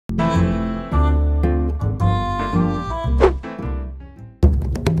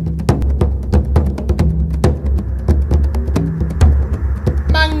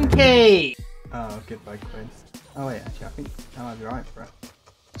Goodbye, Quinn. Oh wait, actually, I think that might be right, bro.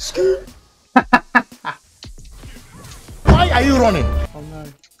 Why are you running? Oh no.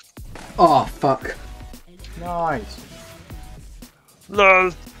 Oh, fuck. Nice.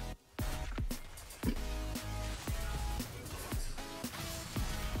 LOL.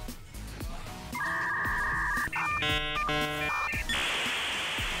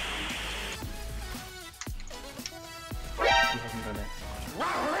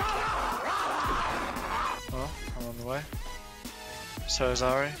 Well, I'm on the way. So is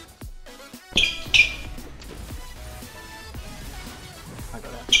Ari. I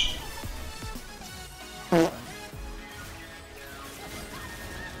got it.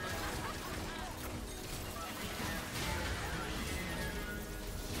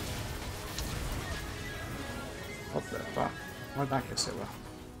 What the fuck? My back is so well.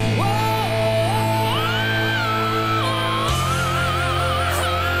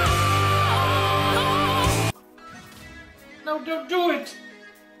 No, don't do it!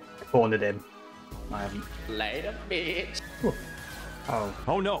 Cornered him. I haven't. Later, bitch. Ooh. Oh.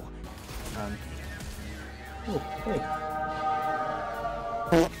 Oh no. Oh, hey.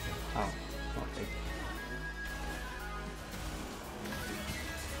 Oh, okay.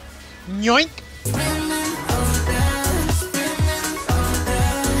 Yoink!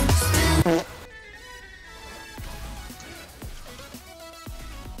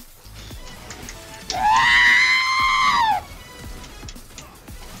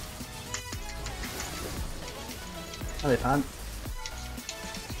 Oh, they can't.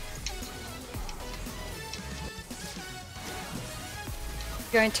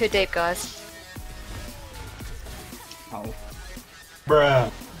 Going too deep, guys. Oh.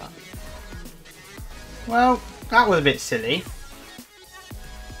 Bruh. Well, that was a bit silly.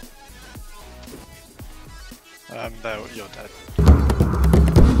 No, you're dead.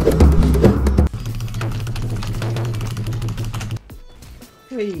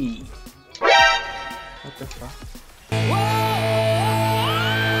 Hey. What the fuck?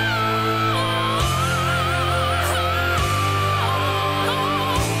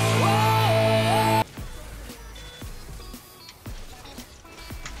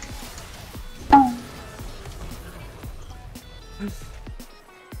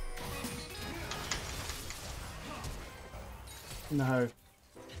 No.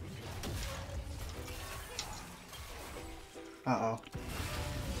 Uh-oh.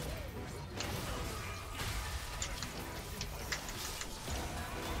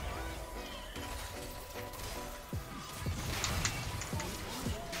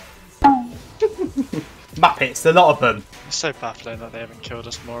 Muppets, a lot of them. It's so baffling that they haven't killed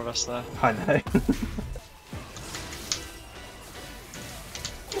us more of us there. I know.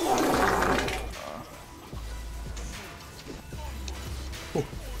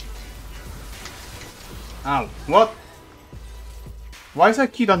 Ow, what? Why is her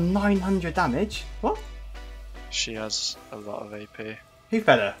Q done 900 damage? What? She has a lot of AP. Who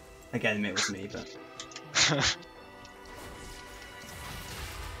fed her? Again, it was me, but...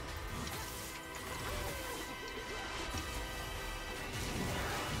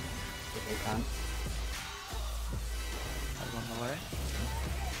 They can't. I'm on the way.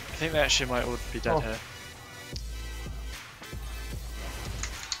 I think they actually might all be dead here.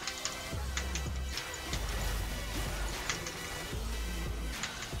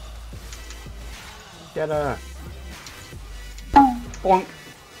 Get her! Bonk!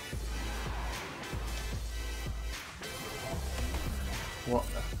 What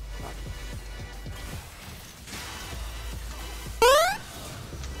the fuck?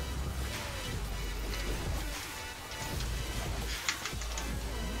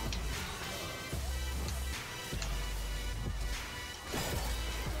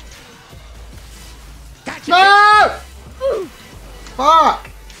 No! Fuck!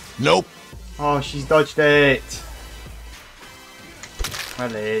 Nope. Oh, she's dodged it.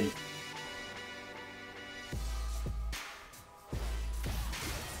 Well in.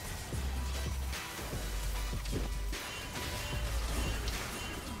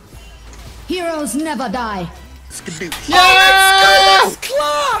 Heroes never die. Yeah! Let's go,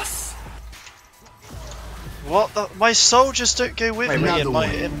 class! What the? My soldiers don't go with me another and my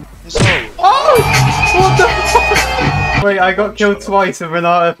one. his soul. Oh! What the fuck? Wait, I got killed twice and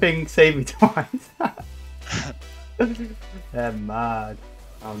Renata thing saved me twice. They're mad.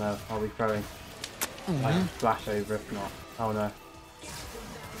 Oh no, are we throwing? I can flash over if not. Oh no.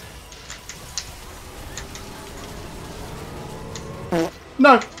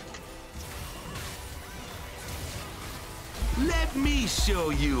 No! Let me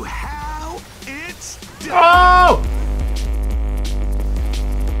show you how it's done. Oh!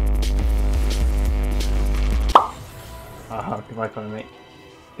 Goodbye, Connor, mate.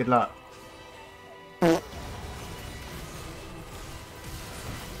 Good luck. Good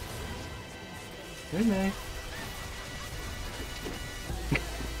night.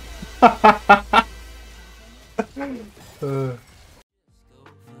 Pack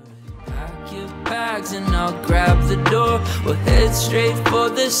your bags and I'll grab the door. We'll head straight for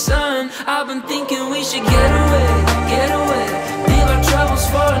the sun. I've been thinking we should get away.